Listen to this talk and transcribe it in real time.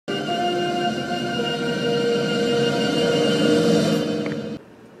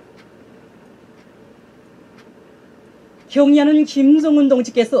경의하는 김정은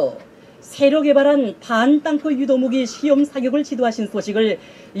동지께서 새로 개발한 반땅크 유도무기 시험 사격을 지도하신 소식을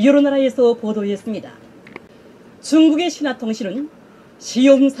여러 나라에서 보도했습니다. 중국의 신화통신은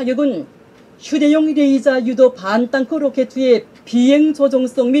시험 사격은 휴대용 레이저 유도 반땅크 로켓의 비행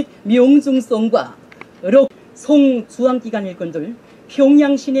조종성 및 명중성과 송주항기관 일꾼들,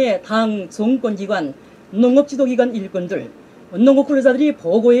 평양 시내 당 정권기관, 농업지도기관 일꾼들, 농업근로자들이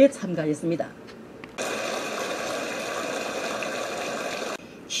보고에 참가했습니다.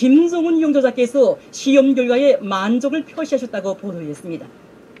 김정은 용도자께서 시험 결과에 만족을 표시하셨다고 보도했습니다.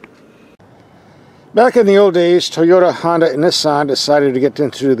 Back in the old days, Toyota, Honda, and Nissan decided to get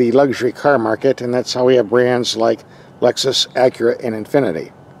into the luxury car market, and that's how we have brands like Lexus, Acura, and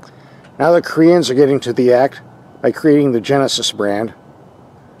Infiniti. Now the Koreans are getting to the act by creating the Genesis brand,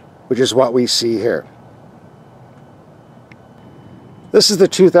 which is what we see here. This is the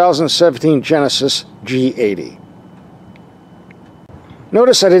 2017 Genesis G80.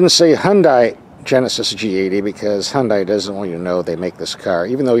 Notice I didn't say Hyundai Genesis G80 because Hyundai doesn't want you to know they make this car,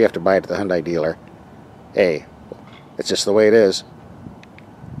 even though you have to buy it at the Hyundai dealer. Hey, it's just the way it is.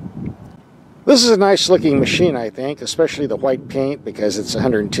 This is a nice looking machine, I think, especially the white paint, because it's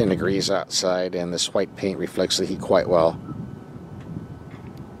 110 degrees outside and this white paint reflects the heat quite well.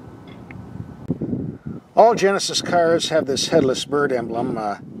 All Genesis cars have this headless bird emblem,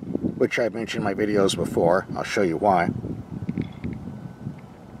 which I've mentioned in my videos before. I'll show you why.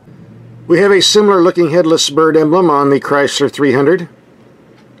 We have a similar looking headless bird emblem on the Chrysler 300.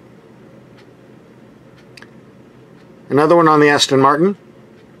 Another one on the Aston Martin.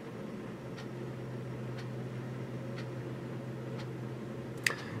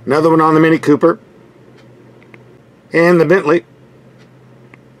 Another one on the Mini Cooper. And the Bentley.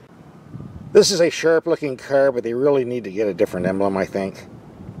 This is a sharp looking car, but they really need to get a different emblem, I think.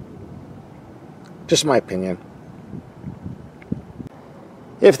 Just my opinion.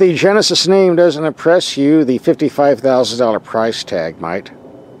 If the Genesis name doesn't impress you, the $55,000 price tag might.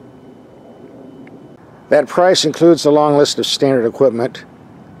 That price includes a long list of standard equipment.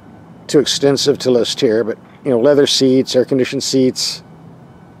 Too extensive to list here, but leather seats, air-conditioned seats,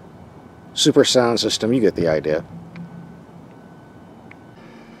 super sound system, you get the idea.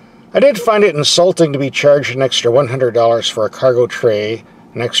 I did find it insulting to be charged an extra $100 for a cargo tray,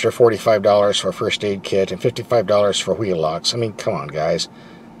 an extra $45 for a first aid kit, and $55 for wheel locks. I mean, come on, guys.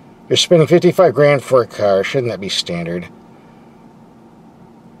 You're spending $55 grand for a car. Shouldn't that be standard?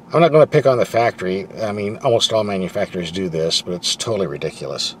 I'm not going to pick on the factory. I mean, almost all manufacturers do this, but it's totally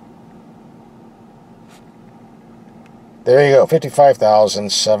ridiculous. There you go,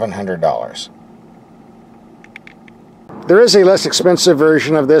 $55,700. There is a less expensive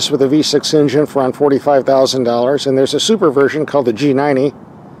version of this with a V6 engine for around $45,000, and there's a super version called the G90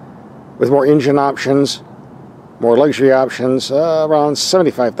 with more engine options, more luxury options, around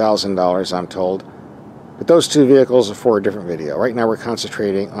 $75,000, I'm told. But those two vehicles are for a different video. Right now we're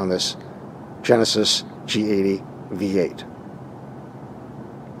concentrating on this Genesis G80 V8.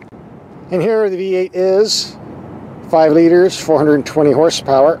 And here the V8 is 5 liters, 420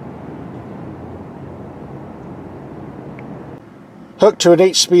 horsepower. Hooked to an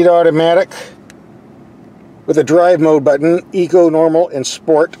 8-speed automatic with a drive mode button, Eco, Normal, and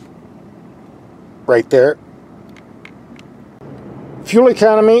Sport right there. Fuel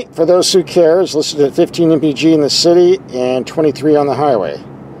economy, for those who care, is listed at 15 mpg in the city and 23 on the highway.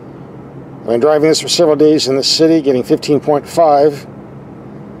 I've been driving this for several days in the city, getting 15.5,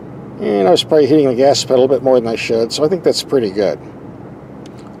 and I was probably hitting the gas pedal a bit more than I should, so I think that's pretty good.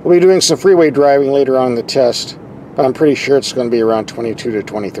 We'll be doing some freeway driving later on in the test, but I'm pretty sure it's going to be around 22 to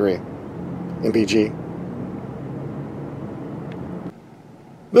 23 mpg.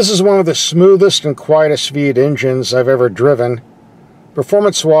 This is one of the smoothest and quietest V8 engines I've ever driven.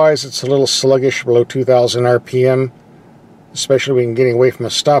 Performance-wise, it's a little sluggish below 2,000 RPM, especially when getting away from a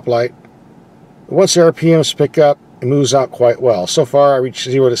stoplight. But once the RPMs pick up, it moves out quite well. So far, I reached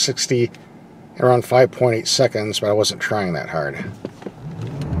 0 to 60 in around 5.8 seconds, but I wasn't trying that hard.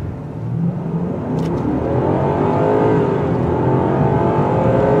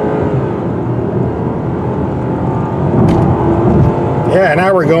 Yeah,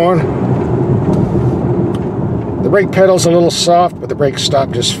 now we're going. The brake pedal's a little soft, but the brakes stop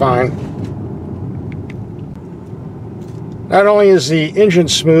just fine. Not only is the engine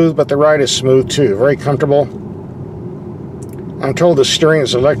smooth, but the ride is smooth too. Very comfortable. I'm told the steering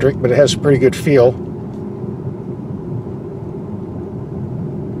is electric, but it has a pretty good feel.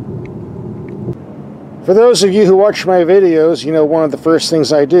 For those of you who watch my videos, you know one of the first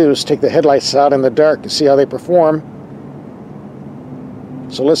things I do is take the headlights out in the dark to see how they perform.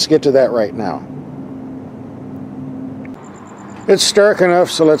 So let's get to that right now. It's dark enough,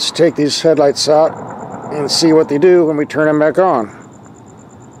 so let's take these headlights out and see what they do when we turn them back on.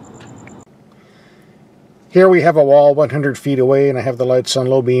 Here we have a wall 100 feet away, and I have the lights on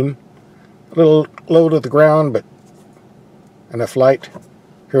low beam. A little low to the ground, but enough light.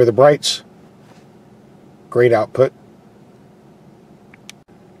 Here are the brights. Great output.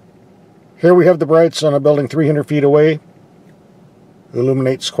 Here we have the brights on a building 300 feet away.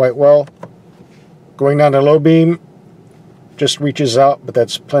 Illuminates quite well. Going down to low beam, just reaches out, but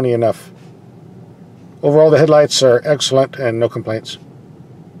that's plenty enough. Overall, the headlights are excellent and no complaints.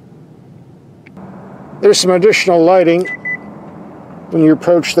 There's some additional lighting. When you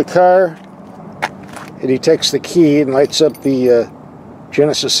approach the car, it detects the key and lights up the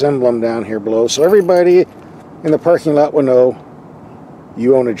Genesis emblem down here below, so everybody in the parking lot will know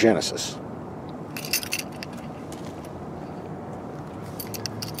you own a Genesis.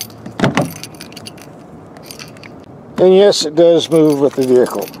 And yes, it does move with the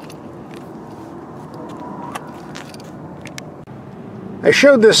vehicle. I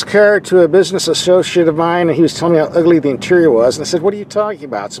showed this car to a business associate of mine, and he was telling me how ugly the interior was. And I said, "What are you talking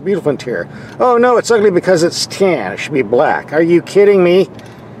about? It's a beautiful interior." "Oh, no, it's ugly because it's tan. It should be black." "Are you kidding me?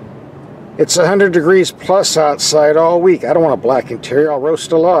 It's 100 degrees plus outside all week. I don't want a black interior. I'll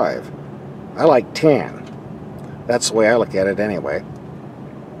roast alive. I like tan." That's the way I look at it anyway.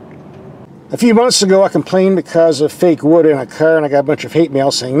 A few months ago, I complained because of fake wood in a car, and I got a bunch of hate mail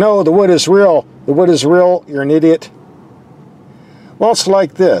saying, "No, the wood is real. The wood is real. You're an idiot." Well, it's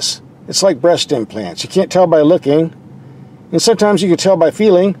like this. It's like breast implants. You can't tell by looking, and sometimes you can tell by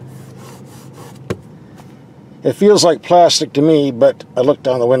feeling. It feels like plastic to me, but I looked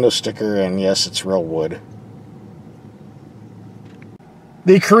on the window sticker, and yes, it's real wood.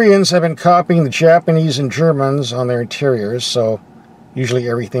 The Koreans have been copying the Japanese and Germans on their interiors, so usually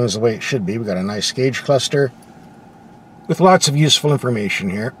everything's the way it should be. We've got a nice gauge cluster with lots of useful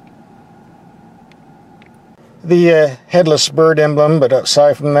information here. The headless bird emblem, but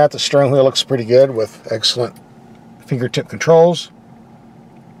aside from that, the steering wheel looks pretty good with excellent fingertip controls.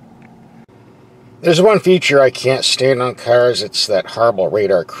 There's one feature I can't stand on cars. It's that horrible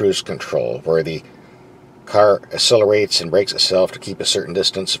radar cruise control where the car accelerates and brakes itself to keep a certain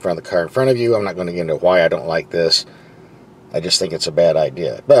distance in front of the car in front of you. I'm not going to get into why I don't like this. I just think it's a bad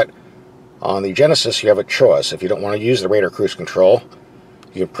idea. But on the Genesis, you have a choice. If you don't want to use the radar cruise control,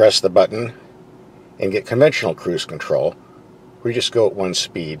 you can press the button and get conventional cruise control, where you just go at one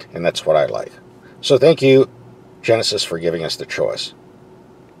speed, and that's what I like. So thank you, Genesis, for giving us the choice.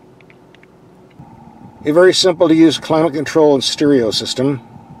 A very simple to use climate control and stereo system.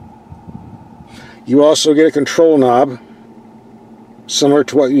 You also get a control knob, similar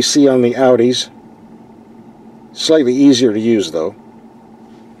to what you see on the Audis. Slightly easier to use though.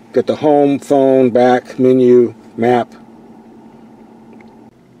 Get the home, phone, back, menu, map.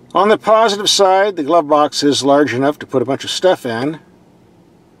 On the positive side, the glove box is large enough to put a bunch of stuff in.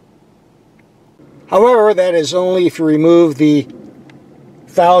 However, that is only if you remove the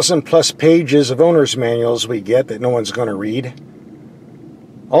 1,000+ pages of owner's manuals we get that no one's going to read.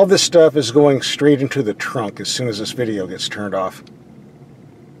 All this stuff is going straight into the trunk as soon as this video gets turned off.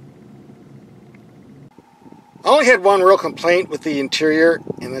 I only had one real complaint with the interior,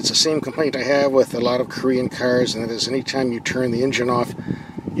 and it's the same complaint I have with a lot of Korean cars, and that is anytime you turn the engine off,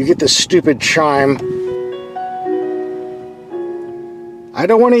 you get this stupid chime. I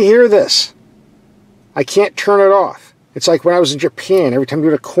don't want to hear this. I can't turn it off. It's like when I was in Japan, every time you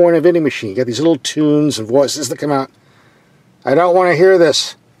go to a corn and vending machine, you get these little tunes and voices that come out. I don't want to hear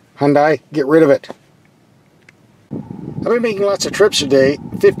this. Hyundai, get rid of it. I've been making lots of trips today,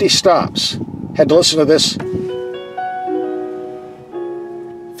 50 stops. Had to listen to this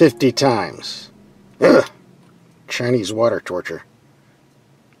 50 times. Ugh. Chinese water torture.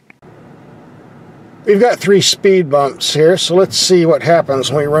 We've got 3 speed bumps here, so let's see what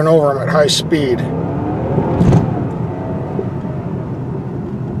happens when we run over them at high speed.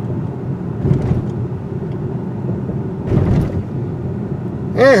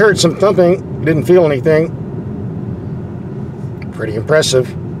 I heard some thumping, didn't feel anything. Pretty impressive.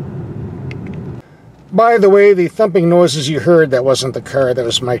 By the way, the thumping noises you heard, that wasn't the car, that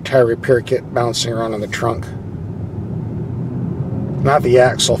was my tire repair kit bouncing around in the trunk. Not the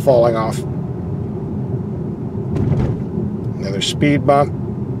axle falling off. Another speed bump.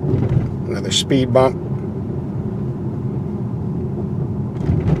 Another speed bump.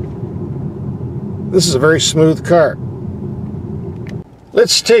 This is a very smooth car.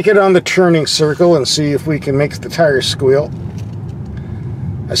 Let's take it on the turning circle and see if we can make the tires squeal.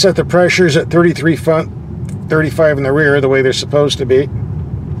 I set the pressures at 33 front, 35 in the rear, the way they're supposed to be.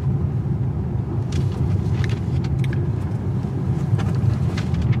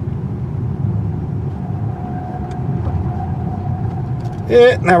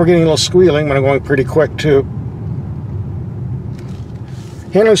 Now we're getting a little squealing, but I'm going pretty quick too.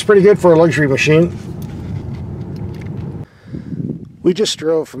 Handling's pretty good for a luxury machine. We just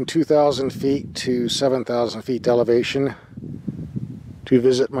drove from 2,000 feet to 7,000 feet elevation to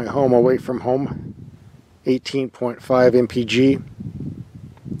visit my home away from home, 18.5 mpg.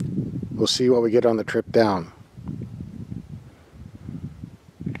 We'll see what we get on the trip down.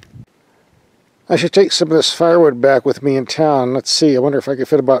 I should take some of this firewood back with me in town. Let's see, I wonder if I could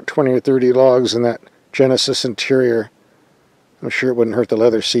fit about 20 or 30 logs in that Genesis interior. I'm sure it wouldn't hurt the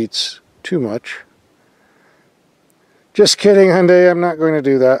leather seats too much. Just kidding, Hyundai, I'm not going to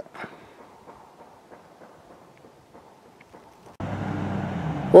do that.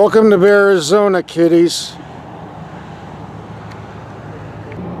 Welcome to Arizona, kiddies.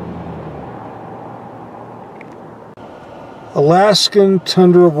 Alaskan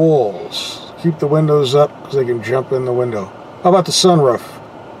tundra wolves. Keep the windows up because they can jump in the window. How about the sunroof?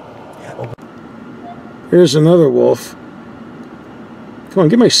 Here's another wolf. Come on,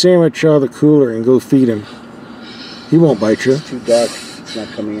 get my sandwich out of the cooler and go feed him. He won't bite you. It's too dark. It's not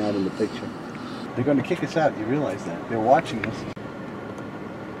coming out in the picture. They're going to kick us out. You realize that? They're watching us.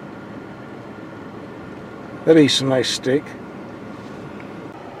 That'd be some nice steak.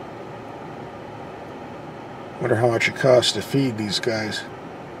 Wonder how much it costs to feed these guys.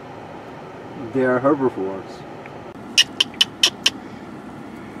 They are herbivores.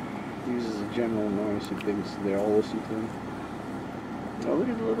 He uses a general noise. He thinks they're all listening to him. Oh, look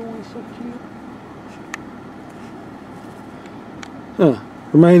at the little one, so cute. Huh.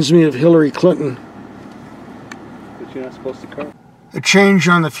 Reminds me of Hillary Clinton. But you're not supposed to curve. A change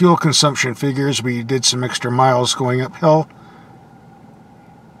on the fuel consumption figures. We did some extra miles going uphill.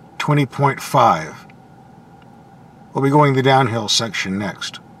 20.5. We'll be going the downhill section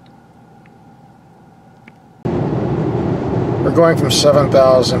next. We're going from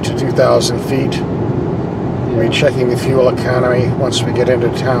 7,000 to 2,000 feet. We'll be checking the fuel economy once we get into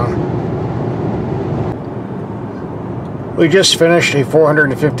town. We just finished a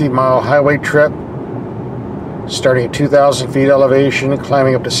 450-mile highway trip, starting at 2,000 feet elevation,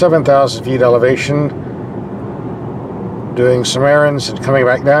 climbing up to 7,000 feet elevation, doing some errands and coming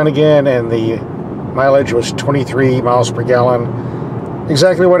back down again, and the mileage was 23 miles per gallon,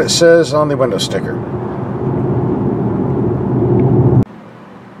 exactly what it says on the window sticker.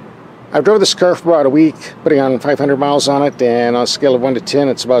 I've drove this car for about a week, putting on 500 miles on it, and on a scale of 1 to 10,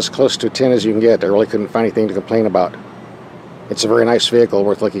 it's about as close to a 10 as you can get. I really couldn't find anything to complain about. It's a very nice vehicle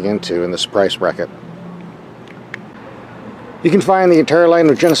worth looking into in this price bracket. You can find the entire line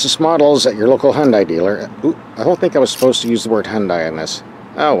of Genesis models at your local Hyundai dealer. Ooh, I don't think I was supposed to use the word Hyundai in this.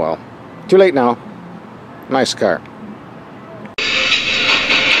 Oh well. Too late now. Nice car.